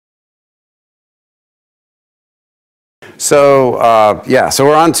So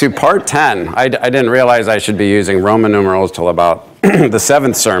we're on to part 10. I didn't realize I should be using Roman numerals till about the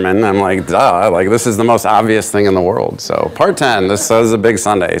seventh sermon. I'm like, duh, like this is the most obvious thing in the world. So part 10, this is a big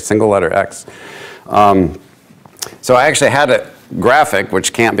Sunday, single letter X. So I actually had a graphic,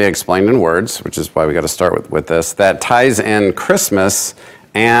 which can't be explained in words, which is why we got to start with this, that ties in Christmas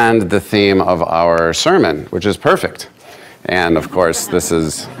and the theme of our sermon, which is perfect. And of course, this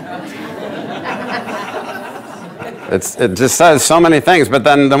is... It just says so many things, but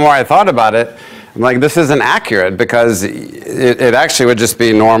then the more I thought about it, I'm like, this isn't accurate because it actually would just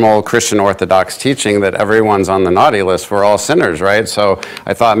be normal Christian Orthodox teaching that everyone's on the naughty list. We're all sinners, right? So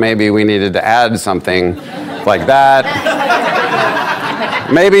I thought maybe we needed to add something like that.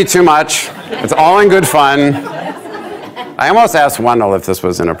 Maybe too much. It's all in good fun. I almost asked Wendell if this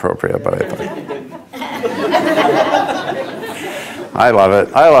was inappropriate, but I thought... I love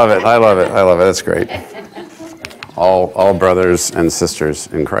it. I love it. I love it. I love it. It's great. All brothers and sisters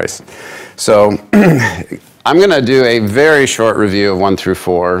in Christ. So I'm going to do a very short review of 1 through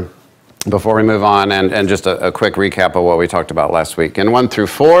 4 before we move on, and just a quick recap of what we talked about last week. In 1 through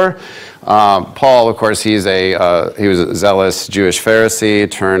 4, Paul, of course, he was a zealous Jewish Pharisee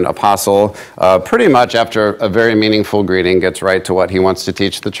turned apostle. Pretty much after a very meaningful greeting, gets right to what he wants to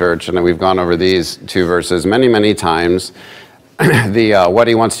teach the church, and we've gone over these two verses many, many times. What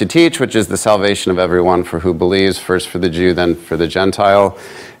he wants to teach, which is the salvation of everyone for who believes, first for the Jew, then for the Gentile,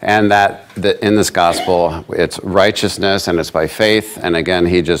 and that in this gospel, it's righteousness and it's by faith. And again,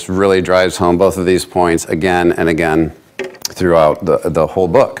 he just really drives home both of these points again and again throughout the whole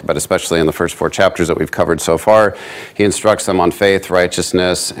book, but especially in the first 4 chapters that we've covered so far. He instructs them on faith,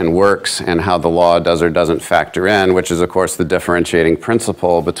 righteousness, and works, and how the law does or doesn't factor in, which is, of course, the differentiating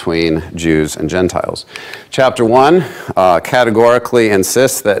principle between Jews and Gentiles. Chapter 1 categorically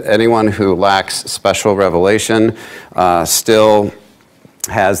insists that anyone who lacks special revelation still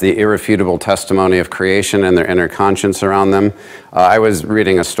has the irrefutable testimony of creation and their inner conscience around them. I was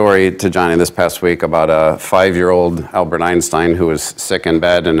reading a story to Johnny this past week about a 5-year-old Albert Einstein who was sick in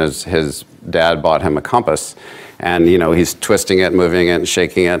bed, and his dad bought him a compass. And, he's twisting it, moving it, and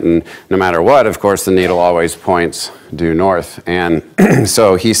shaking it, and no matter what, of course, the needle always points due north. And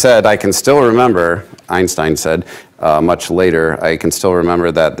so he said, I can still remember, Einstein said, much later, I can still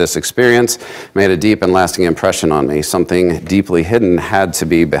remember that this experience made a deep and lasting impression on me. Something deeply hidden had to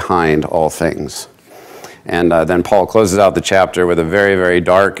be behind all things. And then Paul closes out the chapter with a very, very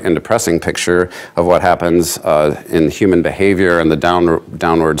dark and depressing picture of what happens in human behavior and the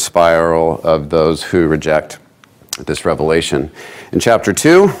downward spiral of those who reject this revelation. In chapter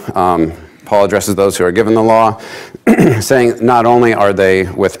 2, Paul addresses those who are given the law, saying not only are they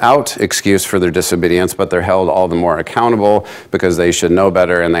without excuse for their disobedience, but they're held all the more accountable because they should know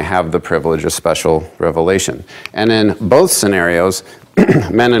better and they have the privilege of special revelation. And in both scenarios,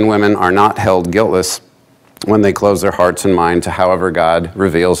 men and women are not held guiltless when they close their hearts and mind to however God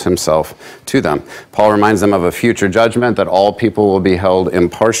reveals himself to them. Paul reminds them of a future judgment that all people will be held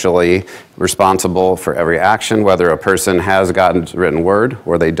impartially responsible for every action, whether a person has God's written word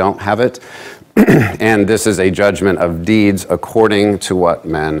or they don't have it. And this is a judgment of deeds according to what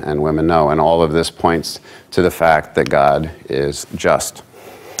men and women know. And all of this points to the fact that God is just.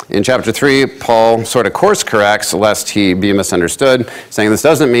 In chapter 3, Paul sort of course corrects lest he be misunderstood, saying this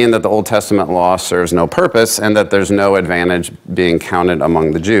doesn't mean that the Old Testament law serves no purpose and that there's no advantage being counted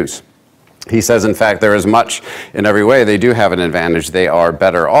among the Jews. He says, in fact, there is much in every way they do have an advantage. They are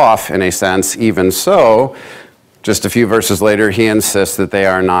better off in a sense. Even so, just a few verses later, he insists that they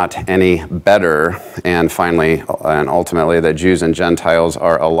are not any better, and finally and ultimately that Jews and Gentiles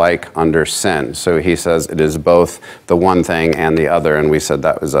are alike under sin. So he says it is both the one thing and the other, and we said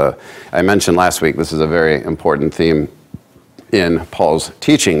that was I mentioned last week, this is a very important theme in Paul's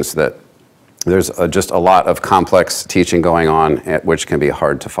teachings, that there's just a lot of complex teaching going on, which can be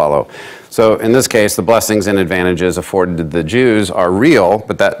hard to follow. So in this case, the blessings and advantages afforded to the Jews are real,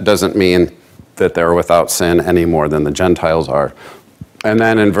 but that doesn't mean that they're without sin any more than the Gentiles are. And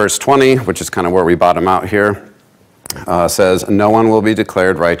then in verse 20, which is kind of where we bottom out here, says, no one will be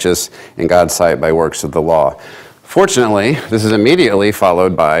declared righteous in God's sight by works of the law. Fortunately, this is immediately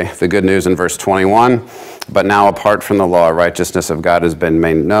followed by the good news in verse 21, but now apart from the law, righteousness of God has been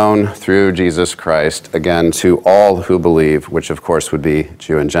made known through Jesus Christ, again, to all who believe, which of course would be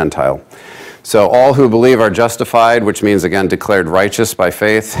Jew and Gentile. So all who believe are justified, which means, again, declared righteous by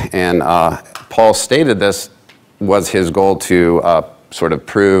faith. And Paul stated this was his goal to sort of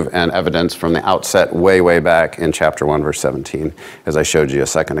prove and evidence from the outset way, way back in chapter 1, verse 17, as I showed you a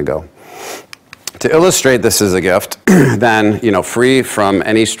second ago. To illustrate this as a gift, then, free from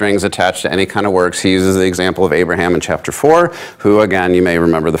any strings attached to any kind of works, he uses the example of Abraham in chapter 4, who, again, you may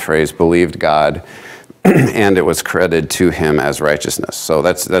remember the phrase, believed God, and it was credited to him as righteousness. So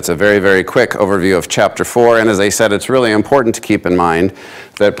that's a very, very quick overview of chapter 4. And as I said, it's really important to keep in mind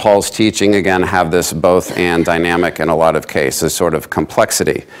that Paul's teaching, again, have this both and dynamic in a lot of cases, sort of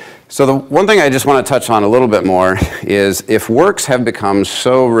complexity. So the one thing I just want to touch on a little bit more is if works have become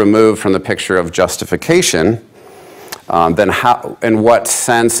so removed from the picture of justification, then how, in what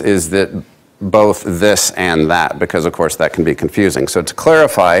sense is that both this and that? Because, of course, that can be confusing. So to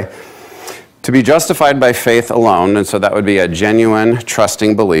clarify, to be justified by faith alone, and so that would be a genuine,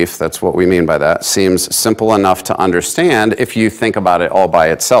 trusting belief, that's what we mean by that, seems simple enough to understand if you think about it all by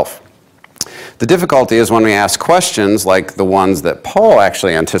itself. The difficulty is when we ask questions like the ones that Paul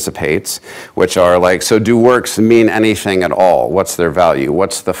actually anticipates, which are like, so do works mean anything at all? What's their value?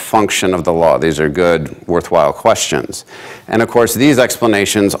 What's the function of the law? These are good, worthwhile questions. And of course, these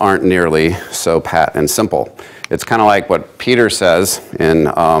explanations aren't nearly so pat and simple. It's kind of like what Peter says in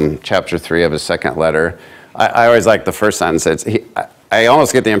chapter 3 of his second letter. I always like the first sentence. I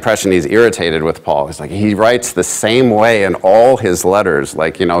almost get the impression he's irritated with Paul. It's like he writes the same way in all his letters.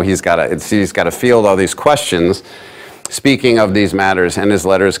 Like, he's got to field all these questions speaking of these matters, and his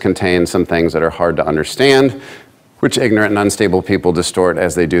letters contain some things that are hard to understand, which ignorant and unstable people distort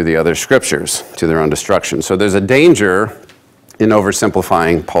as they do the other scriptures to their own destruction. So there's a danger in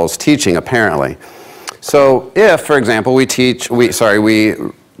oversimplifying Paul's teaching, apparently. So if, for example, we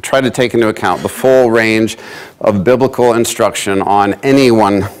try to take into account the full range of biblical instruction on any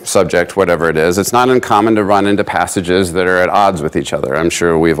one subject, whatever it is, it's not uncommon to run into passages that are at odds with each other. I'm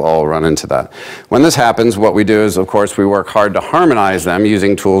sure we've all run into that. When this happens, what we do is, of course, we work hard to harmonize them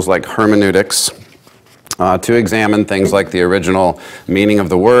using tools like hermeneutics, to examine things like the original meaning of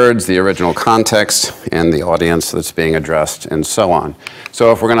the words, the original context, and the audience that's being addressed, and so on.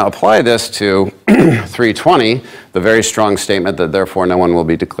 So if we're going to apply this to 3:20, the very strong statement that therefore no one will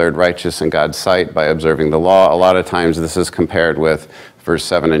be declared righteous in God's sight by observing the law, a lot of times this is compared with verse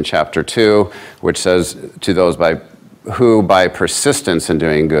 7 in chapter 2, which says, to those who by persistence in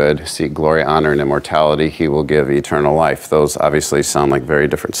doing good seek glory, honor, and immortality, he will give eternal life. Those obviously sound like very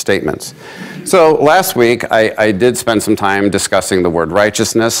different statements. So last week, I did spend some time discussing the word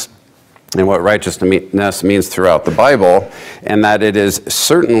righteousness and what righteousness means throughout the Bible, and that it is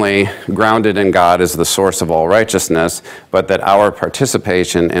certainly grounded in God as the source of all righteousness, but that our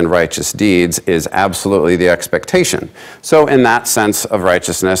participation in righteous deeds is absolutely the expectation. So in that sense of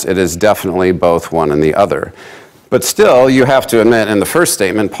righteousness, it is definitely both one and the other. But still, you have to admit, in the first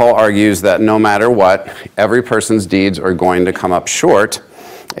statement, Paul argues that no matter what, every person's deeds are going to come up short,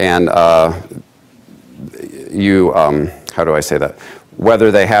 and how do I say that?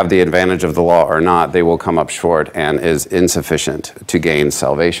 Whether they have the advantage of the law or not, they will come up short and is insufficient to gain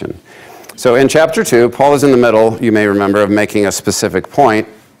salvation. So in chapter 2, Paul is in the middle, you may remember, of making a specific point.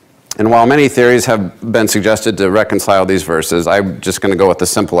 And while many theories have been suggested to reconcile these verses, I'm just going to go with the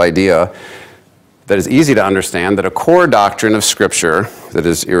simple idea that is easy to understand, that a core doctrine of Scripture that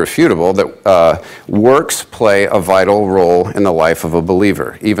is irrefutable, that works play a vital role in the life of a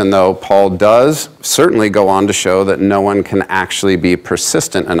believer, even though Paul does certainly go on to show that no one can actually be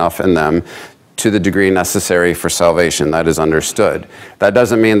persistent enough in them to the degree necessary for salvation. That is understood. That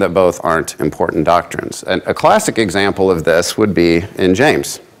doesn't mean that both aren't important doctrines. And a classic example of this would be in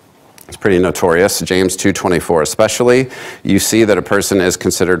James. It's pretty notorious, James 2:24 especially. You see that a person is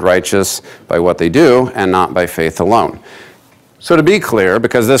considered righteous by what they do and not by faith alone. So to be clear,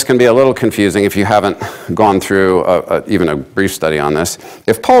 because this can be a little confusing if you haven't gone through even a brief study on this,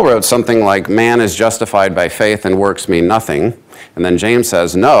 if Paul wrote something like, man is justified by faith and works mean nothing, and then James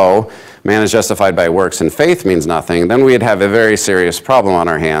says, no, man is justified by works and faith means nothing, then we'd have a very serious problem on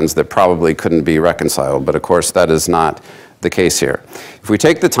our hands that probably couldn't be reconciled. But of course, that is not the case here. If we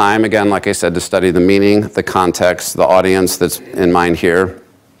take the time, again, like I said, to study the meaning, the context, the audience that's in mind here,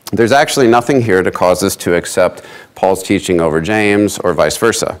 there's actually nothing here to cause us to accept Paul's teaching over James or vice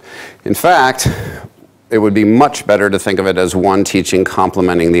versa. In fact, it would be much better to think of it as one teaching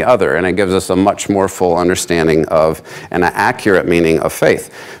complementing the other, and it gives us a much more full understanding of and an accurate meaning of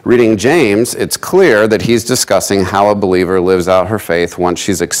faith. Reading James, it's clear that he's discussing how a believer lives out her faith once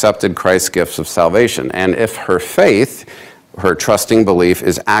she's accepted Christ's gifts of salvation. And if her faith, her trusting belief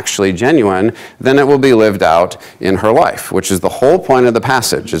is actually genuine, then it will be lived out in her life, which is the whole point of the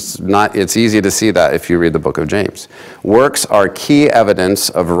passage. It's easy to see that if you read the book of James. Works are key evidence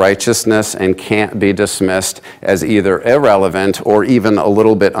of righteousness and can't be dismissed as either irrelevant or even a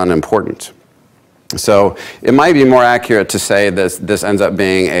little bit unimportant. So it might be more accurate to say this ends up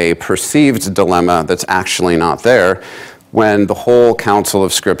being a perceived dilemma that's actually not there when the whole counsel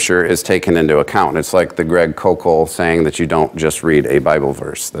of Scripture is taken into account. It's like the Greg Koukl saying that you don't just read a Bible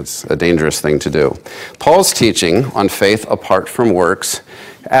verse. That's a dangerous thing to do. Paul's teaching on faith apart from works,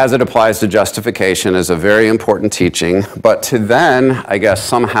 as it applies to justification, is a very important teaching, but to then, I guess,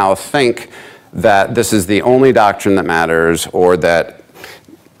 somehow think that this is the only doctrine that matters, or that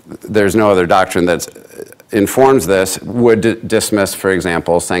there's no other doctrine that informs this, would dismiss, for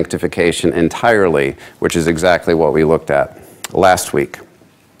example, sanctification entirely, which is exactly what we looked at last week,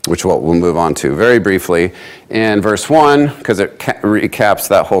 which we'll move on to very briefly. In verse 1, because it recaps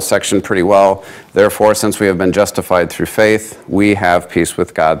that whole section pretty well, therefore, since we have been justified through faith, we have peace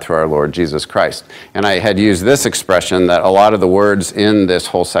with God through our Lord Jesus Christ. And I had used this expression that a lot of the words in this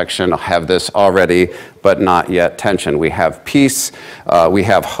whole section have this already, but not yet tension. We have peace, we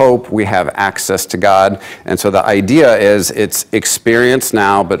have hope, we have access to God. And so the idea is it's experienced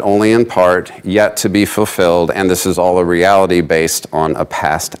now, but only in part, yet to be fulfilled. And this is all a reality based on a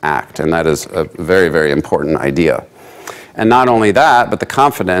past act. And that is a very, very important idea. And not only that, but the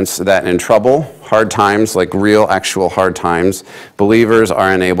confidence that in trouble, hard times, like real, actual hard times, believers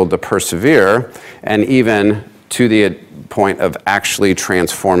are enabled to persevere, and even to the point of actually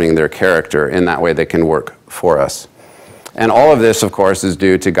transforming their character. In that way, they can work for us. And all of this, of course, is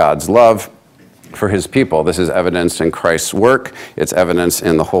due to God's love for his people. This is evidenced in Christ's work. It's evidenced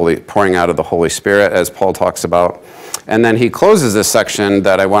in the pouring out of the Holy Spirit, as Paul talks about. And then he closes this section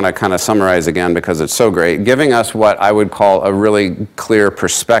that I want to kind of summarize again because it's so great, giving us what I would call a really clear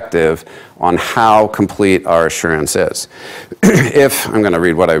perspective on how complete our assurance is. I'm going to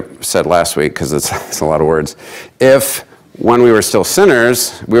read what I said last week because it's a lot of words. If when we were still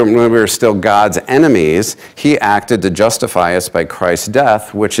sinners, when we were still God's enemies, he acted to justify us by Christ's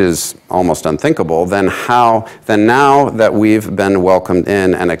death, which is almost unthinkable, then now that we've been welcomed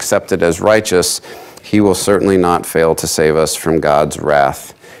in and accepted as righteous, he will certainly not fail to save us from God's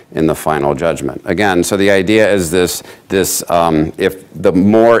wrath in the final judgment. Again, so the idea is this if the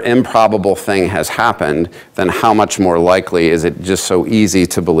more improbable thing has happened, then how much more likely is it just so easy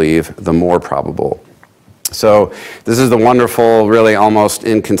to believe the more probable? So this is the wonderful, really almost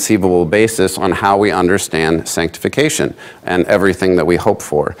inconceivable basis on how we understand sanctification and everything that we hope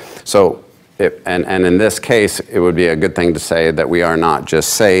for. So, and in this case, it would be a good thing to say that we are not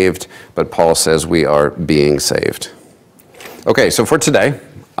just saved, but Paul says we are being saved. Okay, so for today,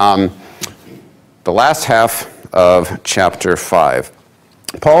 the last half of chapter 5.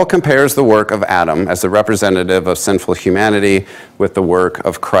 Paul compares the work of Adam as the representative of sinful humanity with the work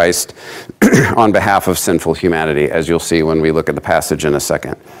of Christ on behalf of sinful humanity, as you'll see when we look at the passage in a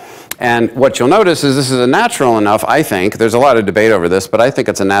second. And what you'll notice is this is a natural enough, I think, there's a lot of debate over this, but I think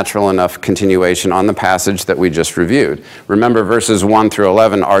it's a natural enough continuation on the passage that we just reviewed. Remember, verses 1 through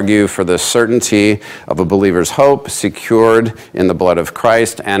 11 argue for the certainty of a believer's hope secured in the blood of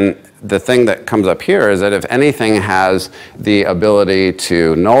Christ. And the thing that comes up here is that if anything has the ability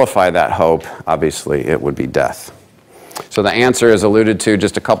to nullify that hope, obviously it would be death. So the answer is alluded to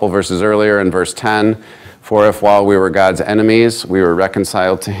just a couple verses earlier in verse 10. For if while we were God's enemies, we were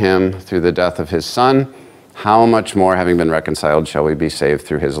reconciled to him through the death of his Son, how much more, having been reconciled, shall we be saved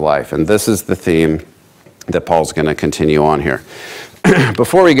through his life? And this is the theme that Paul's going to continue on here.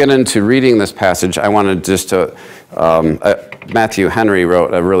 Before we get into reading this passage, I wanted just to, Matthew Henry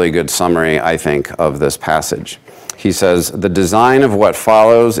wrote a really good summary, I think, of this passage. He says, the design of what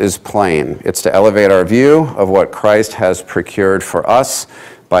follows is plain. It's to elevate our view of what Christ has procured for us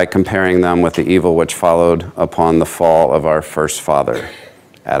by comparing them with the evil which followed upon the fall of our first father,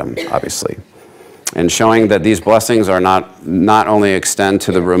 Adam, obviously. And showing that these blessings are not only extend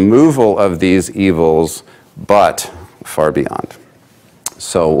to the removal of these evils, but far beyond.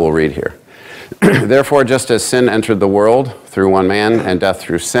 So we'll read here. Therefore, just as sin entered the world through one man, and death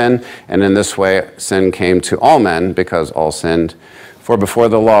through sin, and in this way sin came to all men, because all sinned. For before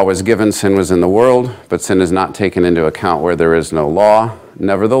the law was given, sin was in the world, but sin is not taken into account where there is no law.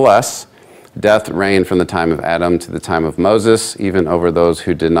 Nevertheless, death reigned from the time of Adam to the time of Moses, even over those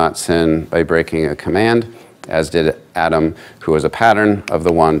who did not sin by breaking a command, as did Adam, who was a pattern of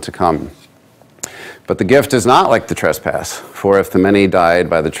the one to come. But the gift is not like the trespass. For if the many died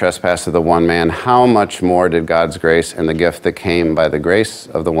by the trespass of the one man, how much more did God's grace and the gift that came by the grace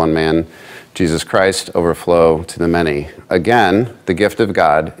of the one man, Jesus Christ, overflow to the many? Again, the gift of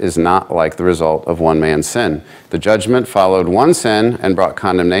God is not like the result of one man's sin. The judgment followed one sin and brought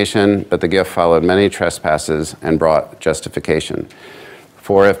condemnation, but the gift followed many trespasses and brought justification.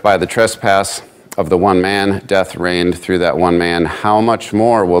 For if by the trespass of the one man, death reigned through that one man, how much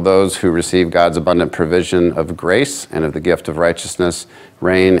more will those who receive God's abundant provision of grace and of the gift of righteousness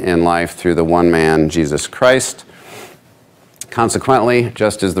reign in life through the one man, Jesus Christ? Consequently,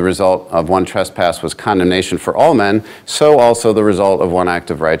 just as the result of one trespass was condemnation for all men, so also the result of one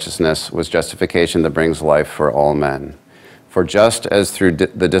act of righteousness was justification that brings life for all men. For just as through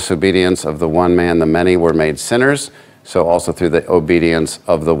the disobedience of the one man the many were made sinners, so also through the obedience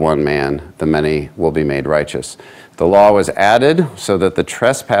of the one man the many will be made righteous. The law was added so that the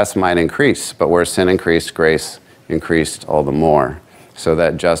trespass might increase, but where sin increased, grace increased all the more. So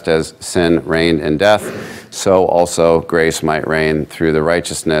that just as sin reigned in death, so also grace might reign through the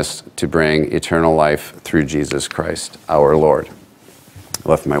righteousness to bring eternal life through Jesus Christ, our Lord. I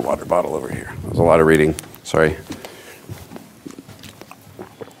left my water bottle over here. That was a lot of reading. Sorry.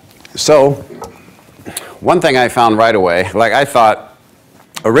 So, one thing I found right away, like I thought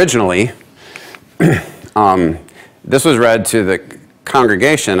originally, this was read to the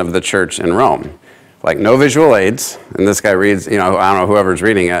congregation of the church in Rome. Like no visual aids, and this guy reads, I don't know, whoever's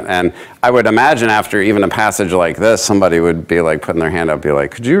reading it, and I would imagine after even a passage like this, somebody would be like putting their hand up, be like,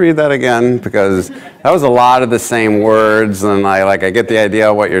 could you read that again? Because that was a lot of the same words, and I get the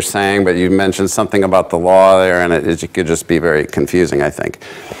idea of what you're saying, but you mentioned something about the law there, and it could just be very confusing, I think.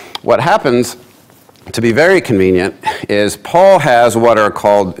 What happens, to be very convenient, is Paul has what are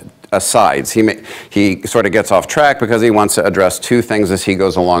called asides. He sort of gets off track because he wants to address two things as he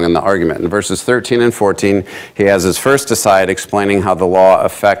goes along in the argument. In verses 13 and 14, he has his first aside explaining how the law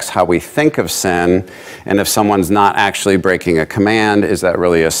affects how we think of sin, and if someone's not actually breaking a command, is that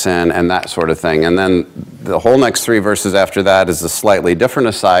really a sin, and that sort of thing. And then the whole next 3 verses after that is a slightly different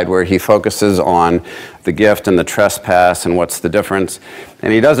aside where he focuses on the gift and the trespass and what's the difference.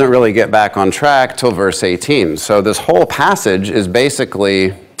 And he doesn't really get back on track till verse 18. So this whole passage is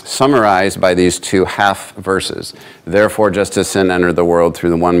basically summarized by these 2 half verses. Therefore, just as sin entered the world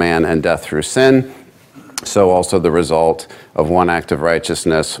through the one man and death through sin, so also the result of one act of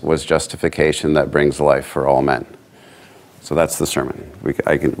righteousness was justification that brings life for all men. So that's the sermon.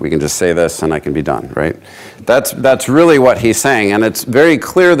 We can just say this and I can be done, right? That's really what he's saying, and it's very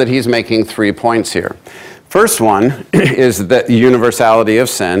clear that he's making 3 points here. First one is the universality of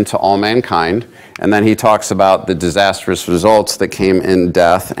sin to all mankind, and then he talks about the disastrous results that came in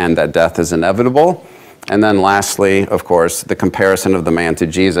death and that death is inevitable. And then lastly, of course, the comparison of the man to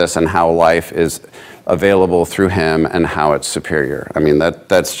Jesus and how life is available through him and how it's superior. I mean,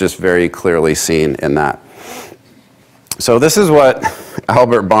 that's just very clearly seen in that. So this is what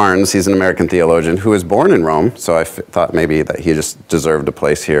Albert Barnes, he's an American theologian who was born in Rome, so I thought maybe that he just deserved a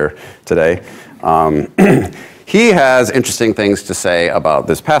place here today. He has interesting things to say about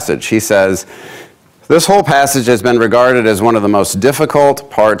this passage. He says, this whole passage has been regarded as one of the most difficult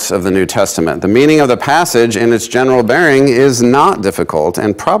parts of the New Testament. The meaning of the passage in its general bearing is not difficult,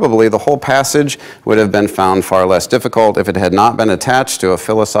 and probably the whole passage would have been found far less difficult if it had not been attached to a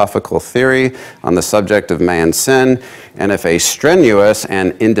philosophical theory on the subject of man's sin, and if a strenuous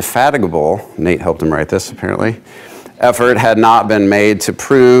and indefatigable, Nate helped him write this apparently, effort had not been made to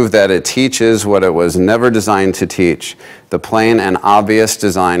prove that it teaches what it was never designed to teach. The plain and obvious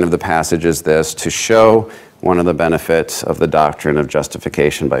design of the passage is this, to show one of the benefits of the doctrine of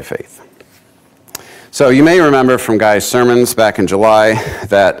justification by faith. So you may remember from Guy's sermons back in July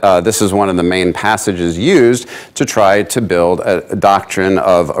that this is one of the main passages used to try to build a doctrine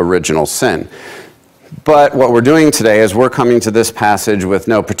of original sin. But what we're doing today is we're coming to this passage with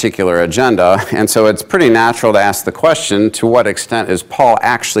no particular agenda, and so it's pretty natural to ask the question, to what extent is Paul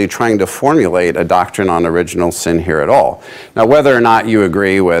actually trying to formulate a doctrine on original sin here at all? Now, whether or not you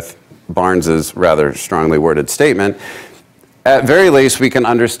agree with Barnes's rather strongly worded statement, at very least we can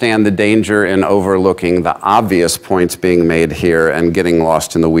understand the danger in overlooking the obvious points being made here and getting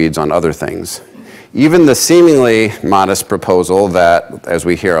lost in the weeds on other things. Even the seemingly modest proposal that, as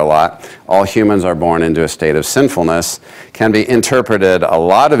we hear a lot, all humans are born into a state of sinfulness, can be interpreted a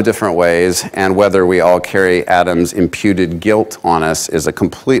lot of different ways, and whether we all carry Adam's imputed guilt on us is a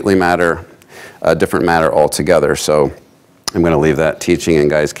different matter altogether. So I'm going to leave that teaching in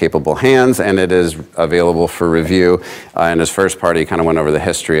Guy's capable hands, and it is available for review. In his first part, he kind of went over the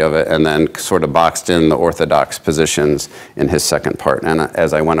history of it and then sort of boxed in the orthodox positions in his second part. And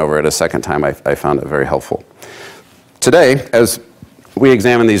as I went over it a second time, I found it very helpful. Today, as we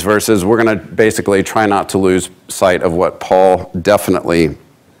examine these verses, we're going to basically try not to lose sight of what Paul definitely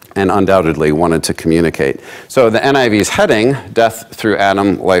and undoubtedly wanted to communicate. So the NIV's heading, Death Through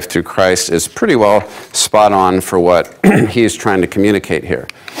Adam, Life Through Christ, is pretty well spot on for what he's trying to communicate here.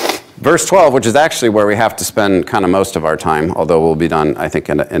 Verse 12, which is actually where we have to spend kind of most of our time, although we'll be done, I think,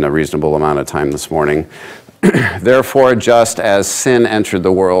 in a reasonable amount of time this morning. Therefore, just as sin entered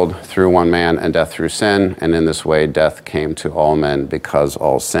the world through one man and death through sin, and in this way death came to all men because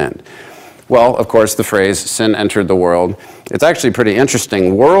all sinned. Well, of course, the phrase sin entered the world, it's actually pretty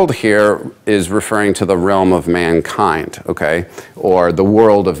interesting. World here is referring to the realm of mankind, okay? Or the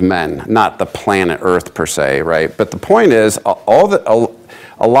world of men, not the planet Earth per se, right? But the point is,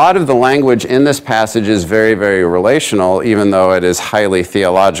 a lot of the language in this passage is very, very relational, even though it is highly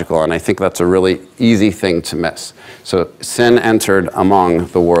theological, and I think that's a really easy thing to miss. So sin entered among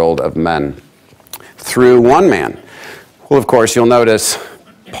the world of men through one man. Well, of course, you'll notice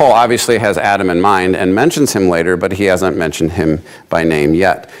Paul obviously has Adam in mind and mentions him later, but he hasn't mentioned him by name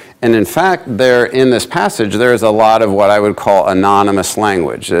yet. And in fact, there in this passage, there is a lot of what I would call anonymous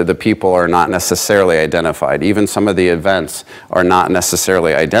language. The people are not necessarily identified. Even some of the events are not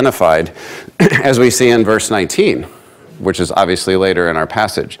necessarily identified, as we see in verse 19, which is obviously later in our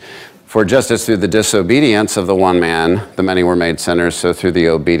passage. For just as through the disobedience of the one man, the many were made sinners, so through the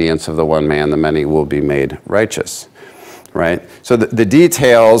obedience of the one man, the many will be made righteous. Right? So the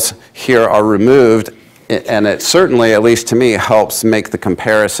details here are removed, and it certainly, at least to me, helps make the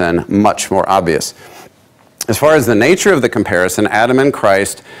comparison much more obvious. As far as the nature of the comparison, Adam and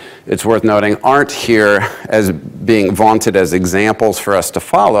Christ, it's worth noting, aren't here as being vaunted as examples for us to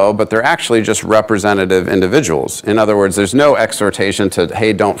follow, but they're actually just representative individuals. In other words, there's no exhortation to,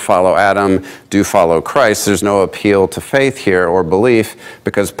 hey, don't follow Adam, do follow Christ. There's no appeal to faith here or belief,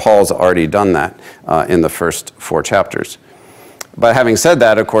 because Paul's already done that in the first 4 chapters. But having said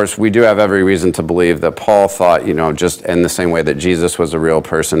that, of course, we do have every reason to believe that Paul thought, just in the same way that Jesus was a real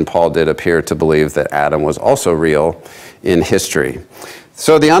person, Paul did appear to believe that Adam was also real in history.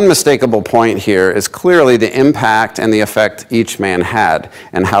 So the unmistakable point here is clearly the impact and the effect each man had,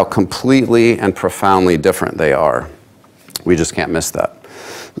 and how completely and profoundly different they are. We just can't miss that.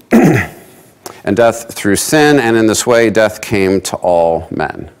 And death through sin, and in this way, death came to all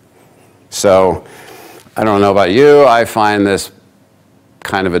men. So, I don't know about you, I find this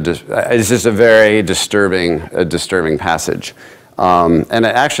kind of it's just a very disturbing passage. And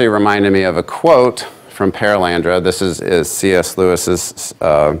it actually reminded me of a quote from Perelandra. This is C.S. Lewis's,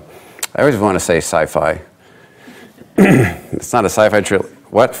 I always want to say sci-fi. It's not a sci-fi trilogy.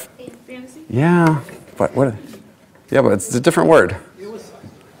 What? Fantasy? Yeah. What? Yeah, but it's a different word.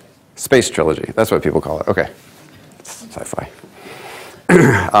 Space trilogy. That's what people call it. Okay. It's sci-fi.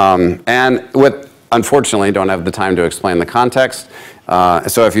 Unfortunately, don't have the time to explain the context.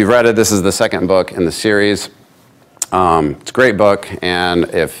 So if you've read it, this is the second book in the series. It's a great book, and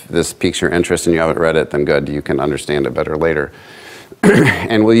if this piques your interest and you haven't read it, then good, you can understand it better later.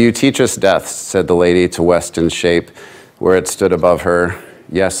 And will you teach us death, said the lady to Weston's shape, where it stood above her.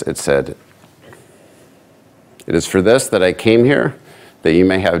 Yes, it said. It is for this that I came here, that you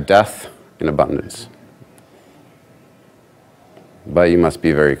may have death in abundance. But you must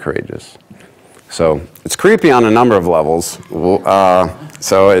be very courageous. So it's creepy on a number of levels.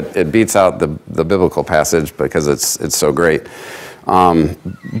 So it beats out the biblical passage because it's so great.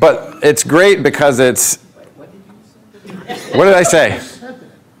 But it's great because it's... What did I say?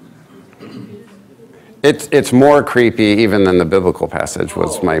 It's more creepy even than the biblical passage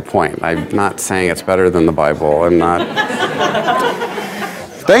was my point. I'm not saying it's better than the Bible. I'm not...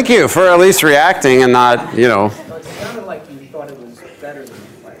 Thank you for at least reacting and not, It sounded like you thought it was better than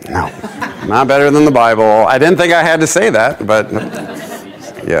the Bible. No, not better than the Bible. I didn't think I had to say that, but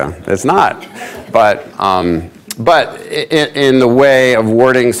yeah, it's not. But in the way of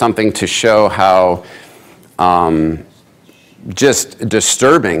wording something to show how just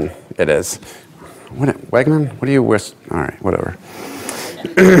disturbing it is. Wegman, what do you wish? All right, whatever.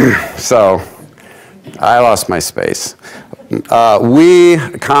 So, I lost my space. We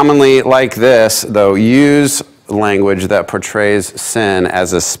commonly, like this, though, use language that portrays sin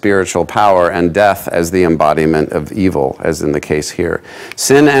as a spiritual power and death as the embodiment of evil, as in the case here.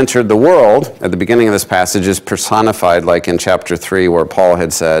 Sin entered the world, at the beginning of this passage, is personified like in chapter 3, where Paul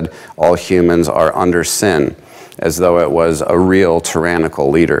had said, all humans are under sin, as though it was a real tyrannical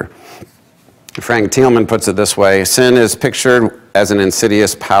leader. Frank Thielman puts it this way: sin is pictured as an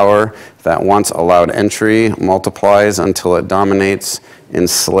insidious power that once allowed entry, multiplies until it dominates,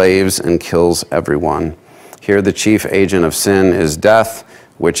 enslaves, and kills everyone. Here the chief agent of sin is death,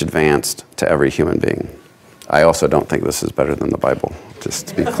 which advanced to every human being. I also don't think this is better than the Bible, just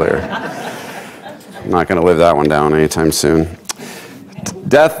to be clear. I'm not going to live that one down anytime soon.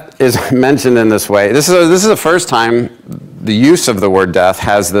 Death is mentioned in this way. This is the first time the use of the word death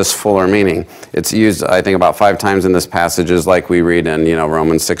has this fuller meaning. It's used, I think, about 5 times in this passage, like we read in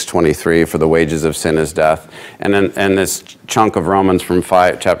Romans 6:23, for the wages of sin is death. And in this chunk of Romans from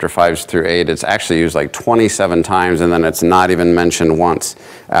chapter 5 through 8, it's actually used like 27 times, and then it's not even mentioned once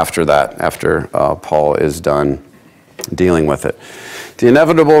after that, after Paul is done dealing with it. The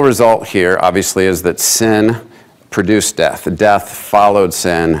inevitable result here, obviously, is that sin produced death. Death followed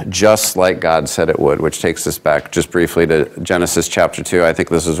sin, just like God said it would, which takes us back just briefly to Genesis chapter 2. I think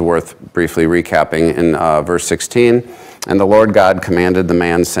this is worth briefly recapping in verse 16. And the Lord God commanded the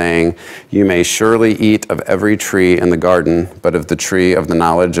man, saying, "You may surely eat of every tree in the garden, but of the tree of the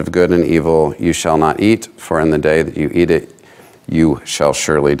knowledge of good and evil you shall not eat, for in the day that you eat it, you shall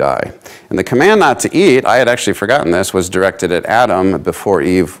surely die." And the command not to eat, I had actually forgotten this, was directed at Adam before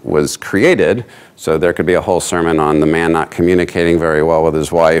Eve was created. So there could be a whole sermon on the man not communicating very well with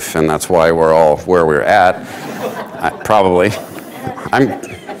his wife, and that's why we're all where we're at. Probably.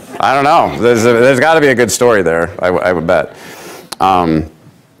 I don't know. There's got to be a good story there, I would bet. And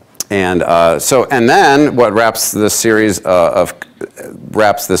then what wraps this series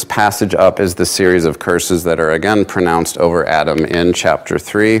wraps this passage up is the series of curses that are again pronounced over Adam in chapter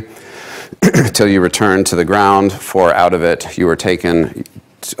 3. Till you return to the ground, for out of it you were taken,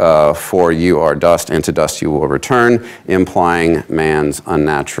 for you are dust, and to dust you will return, implying man's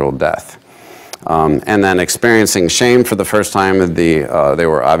unnatural death. And then experiencing shame for the first time, they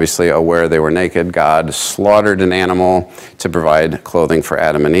were obviously aware they were naked. God slaughtered an animal to provide clothing for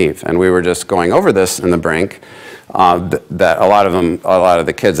Adam and Eve. And we were just going over this in the brink, that a lot of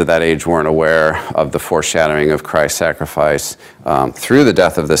the kids at that age weren't aware of the foreshadowing of Christ's sacrifice through the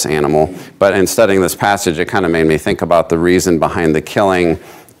death of this animal. But in studying this passage, it kind of made me think about the reason behind the killing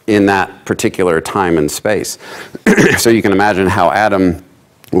in that particular time and space. So you can imagine how Adam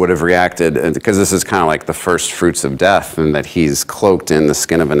would have reacted, because this is kind of like the first fruits of death, and that he's cloaked in the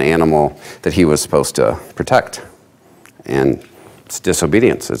skin of an animal that he was supposed to protect. And it's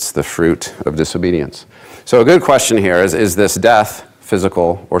disobedience. It's the fruit of disobedience. So a good question here is this death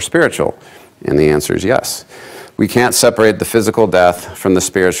physical or spiritual? And the answer is yes. We can't separate the physical death from the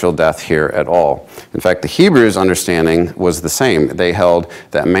spiritual death here at all. In fact, the Hebrews' understanding was the same. They held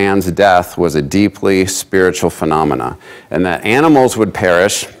that man's death was a deeply spiritual phenomena, and that animals would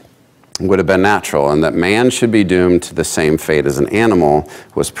perish would have been natural, and that man should be doomed to the same fate as an animal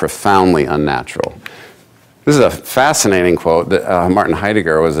was profoundly unnatural. This is a fascinating quote. That Martin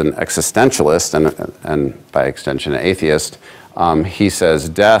Heidegger was an existentialist and by extension, an atheist. He says,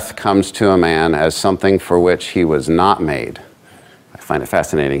 "Death comes to a man as something for which he was not made." I find it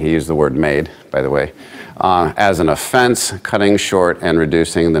fascinating. He used the word made, by the way. As an offense, cutting short and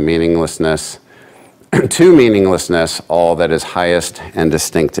reducing the meaninglessness to meaninglessness all that is highest and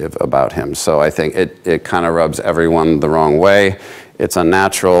distinctive about him. So I think it kind of rubs everyone the wrong way. It's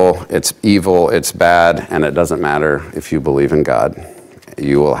unnatural, it's evil, it's bad, and it doesn't matter if you believe in God.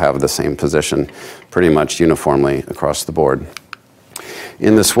 You will have the same position pretty much uniformly across the board.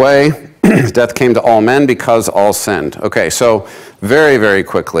 In this way, death came to all men because all sinned. Okay, so very, very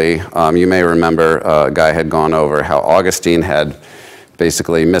quickly, you may remember Guy had gone over how Augustine had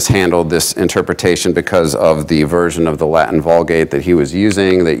basically mishandled this interpretation because of the version of the Latin Vulgate that he was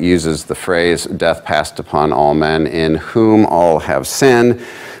using that uses the phrase, "death passed upon all men, in whom all have sinned,"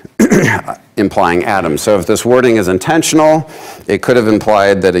 implying Adam. So if this wording is intentional, it could have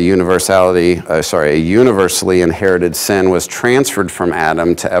implied that a universally inherited sin was transferred from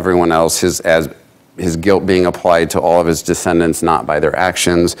Adam to everyone else, his guilt being applied to all of his descendants, not by their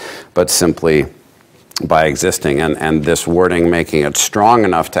actions, but simply by existing, and this wording making it strong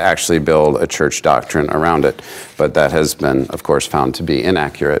enough to actually build a church doctrine around it. But that has been, of course, found to be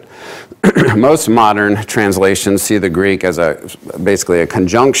inaccurate. Most modern translations see the Greek as basically a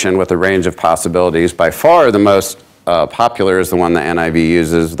conjunction with a range of possibilities. By far the most popular is the one the NIV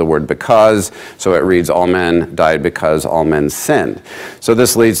uses, the word because. So it reads, "All men died because all men sinned." So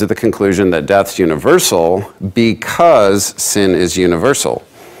this leads to the conclusion that death's universal because sin is universal.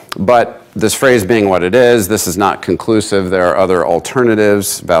 But this phrase being what it is, this is not conclusive. There are other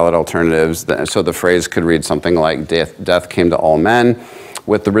alternatives, valid alternatives. So the phrase could read something like, "Death came to all men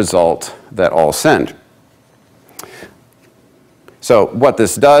with the result that all sinned." So what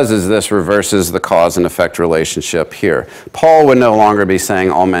this does is this reverses the cause and effect relationship here. Paul would no longer be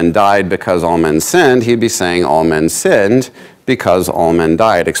saying all men died because all men sinned. He'd be saying all men sinned because all men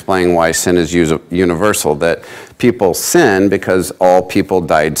died, explaining why sin is universal, that people sin because all people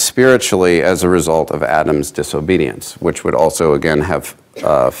died spiritually as a result of Adam's disobedience, which would also, again, have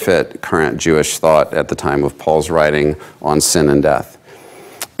fit current Jewish thought at the time of Paul's writing on sin and death.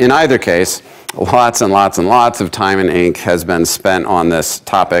 In either case, Lots and lots and lots of time and ink has been spent on this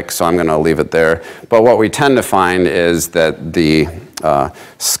topic, so I'm going to leave it there. But what we tend to find is that the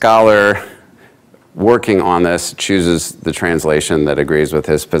scholar working on this chooses the translation that agrees with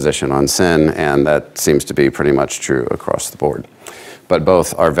his position on sin, and that seems to be pretty much true across the board. But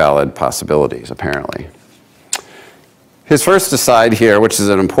both are valid possibilities, apparently. His first aside here, which is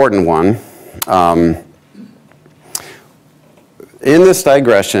an important one, in this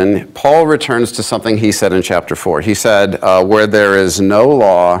digression, Paul returns to something he said in chapter 4. He said, where there is no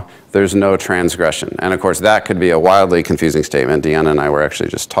law, there's no transgression. And of course, that could be a wildly confusing statement. Deanna and I were actually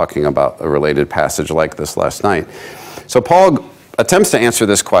just talking about a related passage like this last night. So Paul attempts to answer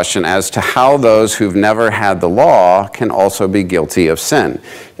this question as to how those who've never had the law can also be guilty of sin.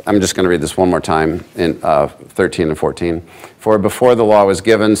 I'm just going to read this one more time in 13 and 14. For before the law was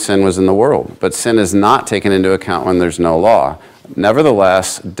given, sin was in the world, but sin is not taken into account when there's no law.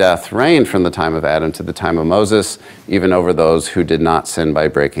 Nevertheless, death reigned from the time of Adam to the time of Moses, even over those who did not sin by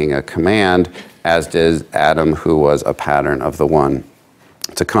breaking a command, as did Adam, who was a pattern of the one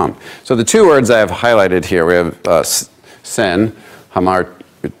to come. So the two words I have highlighted here, we have sin,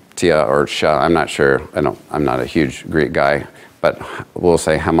 hamartia, or sha, I'm not sure, I'm not a huge Greek guy, but we'll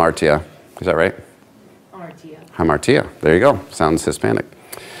say hamartia. Is that right? Hamartia. Hamartia, there you go, sounds Hispanic.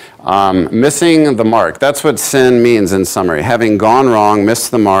 Missing the mark. That's what sin means in summary. Having gone wrong, missed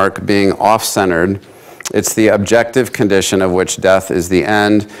the mark, being off-centered. It's the objective condition of which death is the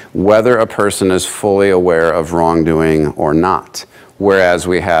end, whether a person is fully aware of wrongdoing or not. Whereas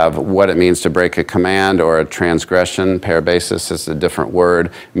we have what it means to break a command or a transgression. Parabasis is a different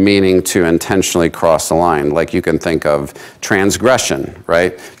word, meaning to intentionally cross the line. Like you can think of transgression,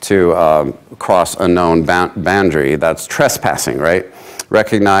 right? To cross a known boundary. That's trespassing, right?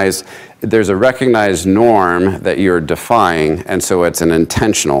 There's a recognized norm that you're defying, and so it's an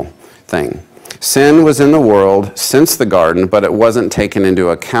intentional thing. Sin was in the world since the garden, but it wasn't taken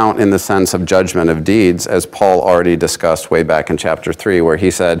into account in the sense of judgment of deeds, as Paul already discussed way back in chapter 3, where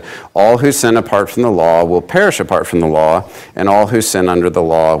he said, all who sin apart from the law will perish apart from the law, and all who sin under the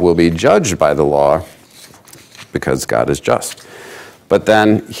law will be judged by the law, because God is just. But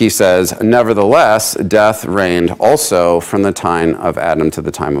then he says, nevertheless, death reigned also from the time of Adam to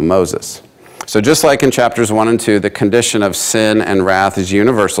the time of Moses. So just like in chapters 1 and 2, the condition of sin and wrath is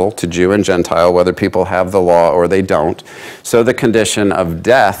universal to Jew and Gentile, whether people have the law or they don't. So the condition of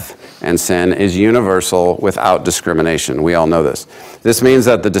death and sin is universal without discrimination. We all know this. This means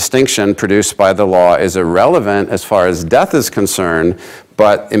that the distinction produced by the law is irrelevant as far as death is concerned,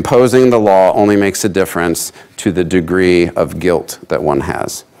 but imposing the law only makes a difference to the degree of guilt that one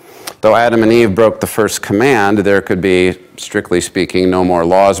has. Though Adam and Eve broke the first command, there could be, strictly speaking, no more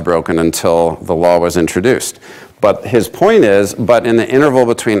laws broken until the law was introduced. But his point is, but in the interval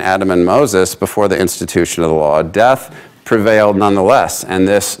between Adam and Moses, before the institution of the law, death prevailed nonetheless, and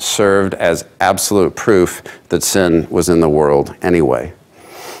this served as absolute proof that sin was in the world anyway.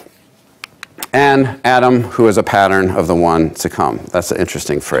 And Adam, who is a pattern of the one to come. That's an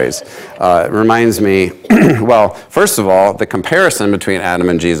interesting phrase. It reminds me, well, first of all, the comparison between Adam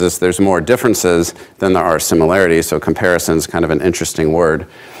and Jesus, there's more differences than there are similarities, so comparison is kind of an interesting word.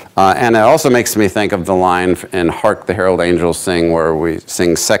 And it also makes me think of the line in Hark the Herald Angels Sing, where we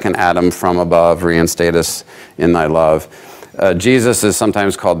sing, Second Adam from above, reinstate us in thy love. Jesus is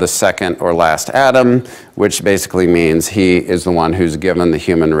sometimes called the second or last Adam, which basically means he is the one who's given the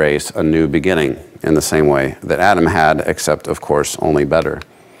human race a new beginning in the same way that Adam had, except, of course, only better.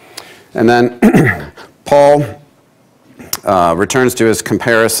 And then Paul returns to his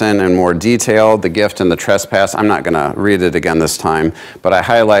comparison in more detail, the gift and the trespass. I'm not going to read it again this time, but I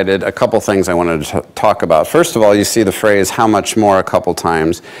highlighted a couple things I wanted to talk about. First of all, you see the phrase, how much more, a couple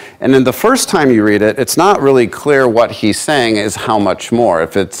times. And then the first time you read it, it's not really clear what he's saying is how much more.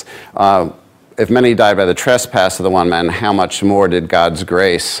 If many died by the trespass of the one man, how much more did God's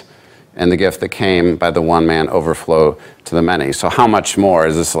grace and the gift that came by the one man overflow to the many? So how much more?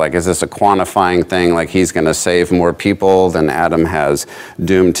 Is this a quantifying thing, like he's going to save more people than Adam has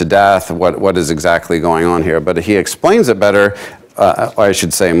doomed to death? What is exactly going on here? But he explains it better, or I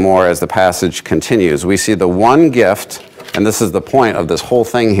should say more, as the passage continues. We see the one gift, and this is the point of this whole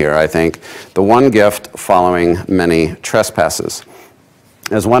thing here, I think, the one gift following many trespasses.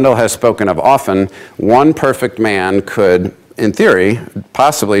 As Wendell has spoken of often, one perfect man could, in theory,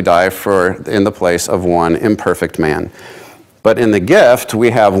 possibly die in the place of one imperfect man. But in the gift,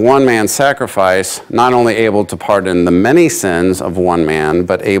 we have one man's sacrifice, not only able to pardon the many sins of one man,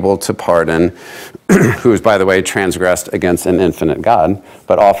 but able to pardon, who's, by the way, transgressed against an infinite God,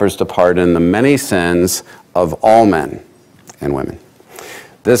 but offers to pardon the many sins of all men and women.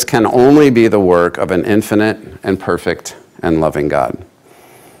 This can only be the work of an infinite and perfect and loving God.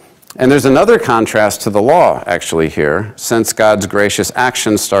 And there's another contrast to the law, actually, here. Since God's gracious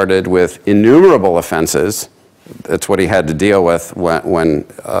action started with innumerable offenses, that's what he had to deal with when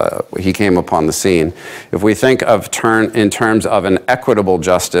he came upon the scene. If we think of in terms of an equitable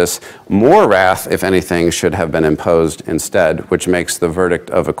justice, more wrath, if anything, should have been imposed instead, which makes the verdict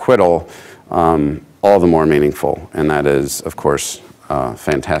of acquittal all the more meaningful. And that is, of course,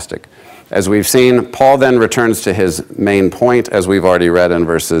 fantastic. As we've seen, Paul then returns to his main point, as we've already read in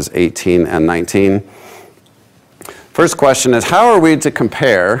verses 18 and 19. First question is, how are we to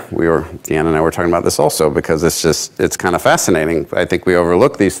compare? Deanna and I were talking about this also because it's kind of fascinating. I think we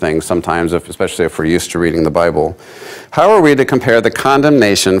overlook these things sometimes, especially if we're used to reading the Bible. How are we to compare the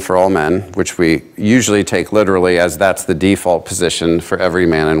condemnation for all men, which we usually take literally as that's the default position for every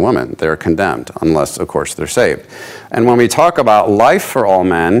man and woman? They're condemned, unless, of course, they're saved. And when we talk about life for all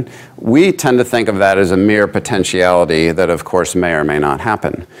men, we tend to think of that as a mere potentiality that, of course, may or may not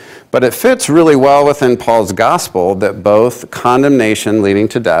happen. But it fits really well within Paul's gospel that both condemnation leading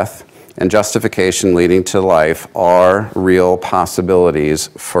to death and justification leading to life are real possibilities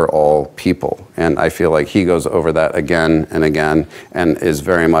for all people. And I feel like he goes over that again and again and is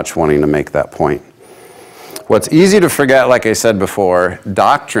very much wanting to make that point. What's easy to forget, like I said before,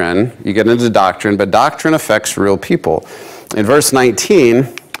 doctrine, you get into doctrine, but doctrine affects real people. In verse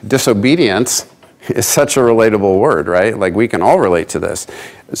 19, disobedience is such a relatable word, right? Like we can all relate to this.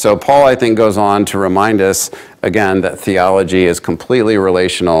 So Paul, I think, goes on to remind us, again, that theology is completely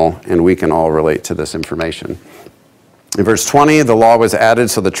relational and we can all relate to this information. In verse 20, the law was added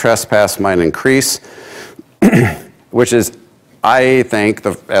so the trespass might increase, which is, I think,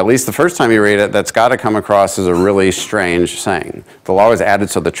 at least the first time you read it, that's got to come across as a really strange saying. The law was added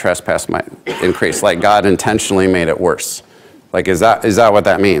so the trespass might increase, like God intentionally made it worse. Like, is that what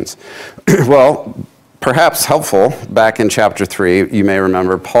that means? Well, perhaps helpful, back in chapter 3, you may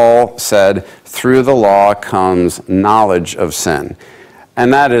remember, Paul said, through the law comes knowledge of sin.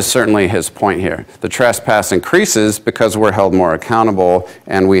 And that is certainly his point here. The trespass increases because we're held more accountable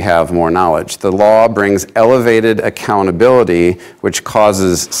and we have more knowledge. The law brings elevated accountability, which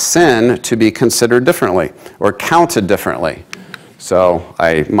causes sin to be considered differently or counted differently. So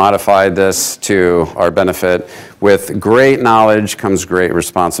I modified this to our benefit. With great knowledge comes great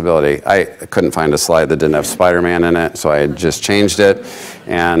responsibility. I couldn't find a slide that didn't have Spider-Man in it, so I just changed it.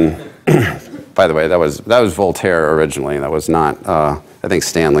 And by the way, that was Voltaire originally. That was not, I think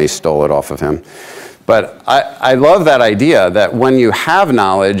Stanley stole it off of him. But I love that idea that when you have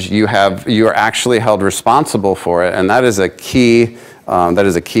knowledge, you are actually held responsible for it, and that is a key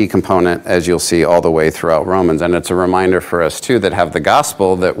component, as you'll see all the way throughout Romans. And it's a reminder for us, too, that have the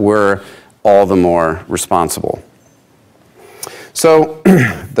gospel that we're all the more responsible. So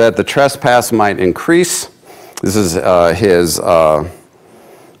that the trespass might increase. This is so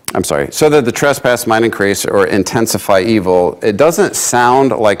that the trespass might increase or intensify evil. It doesn't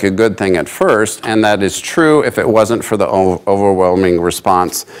sound like a good thing at first, and that is true if it wasn't for the overwhelming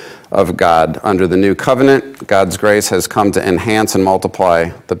response of God. Under the new covenant, God's grace has come to enhance and multiply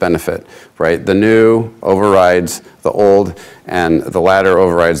the benefit, right? The new overrides the old, and the latter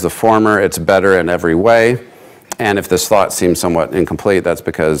overrides the former. It's better in every way. And if this thought seems somewhat incomplete, that's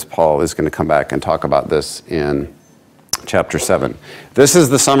because Paul is going to come back and talk about this in chapter 7. This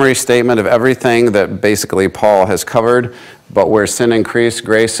is the summary statement of everything that basically Paul has covered. But where sin increased,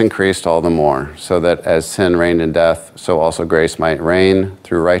 grace increased all the more, so that as sin reigned in death, so also grace might reign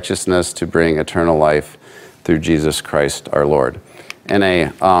through righteousness to bring eternal life through Jesus Christ our Lord. In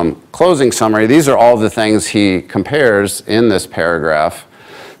a closing summary, these are all the things he compares in this paragraph.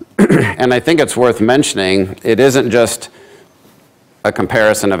 And I think it's worth mentioning, it isn't just a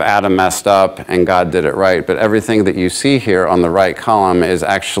comparison of Adam messed up and God did it right, but everything that you see here on the right column is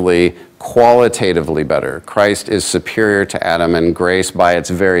actually qualitatively better. Christ is superior to Adam, and grace by its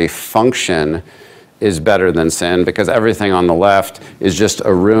very function is better than sin, because everything on the left is just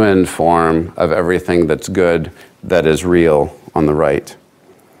a ruined form of everything that's good, that is real on the right.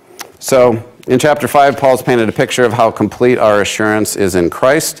 So in chapter 5, Paul's painted a picture of how complete our assurance is in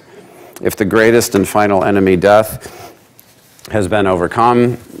Christ. If the greatest and final enemy, death, has been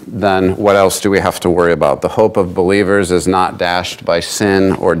overcome, then what else do we have to worry about? The hope of believers is not dashed by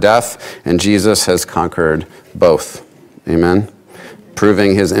sin or death, and Jesus has conquered both. Amen?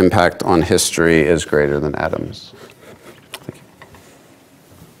 Proving his impact on history is greater than Adam's. Thank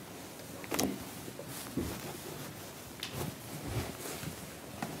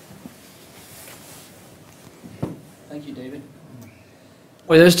you. Thank you, David.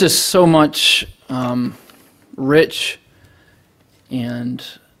 Well, there's just so much rich and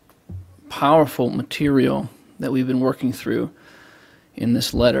powerful material that we've been working through in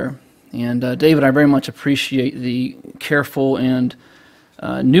this letter. And David, I very much appreciate the careful and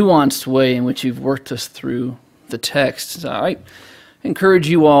nuanced way in which you've worked us through the text. So I encourage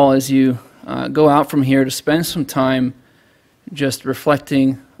you all as you go out from here to spend some time just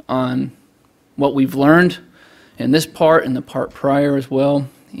reflecting on what we've learned in this part and the part prior as well.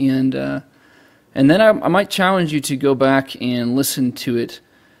 And then I might challenge you to go back and listen to it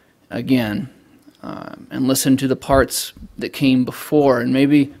again, and listen to the parts that came before, and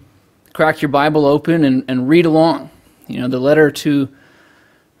maybe crack your Bible open and read along. You know, the letter to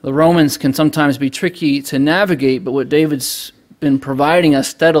the Romans can sometimes be tricky to navigate, but what David's been providing us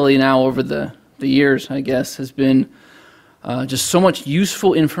steadily now over the years, I guess, has been just so much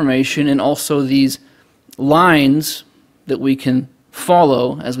useful information, and also these lines that we can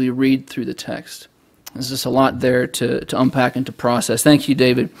follow as we read through the text. There's just a lot there to unpack and to process. Thank you,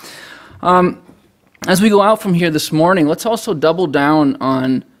 David. As we go out from here this morning, let's also double down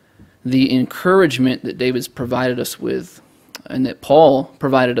on the encouragement that David's provided us with, and that Paul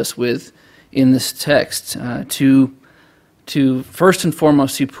provided us with in this text, to first and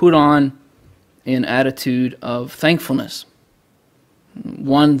foremost, to put on an attitude of thankfulness,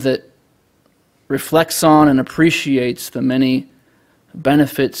 one that reflects on and appreciates the many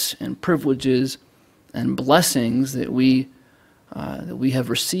benefits and privileges and blessings that we have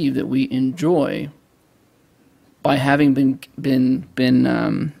received, that we enjoy by having been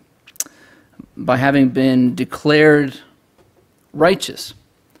declared righteous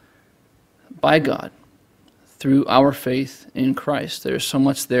by God through our faith in Christ. There's so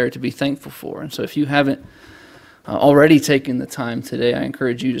much there to be thankful for. And so if you haven't already taken the time today, I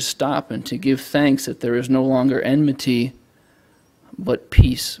encourage you to stop and to give thanks that there is no longer enmity but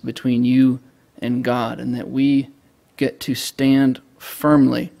peace between you and God, and that we get to stand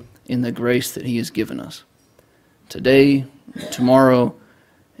firmly in the grace that He has given us today, tomorrow,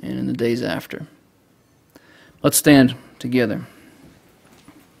 and in the days after. Let's stand together.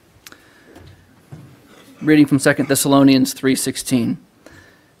 Reading from 2 Thessalonians 3:16.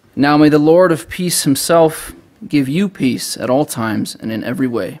 Now may the Lord of peace Himself give you peace at all times and in every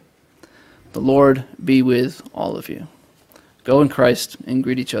way. The Lord be with all of you. Go in Christ and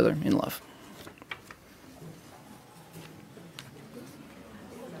greet each other in love.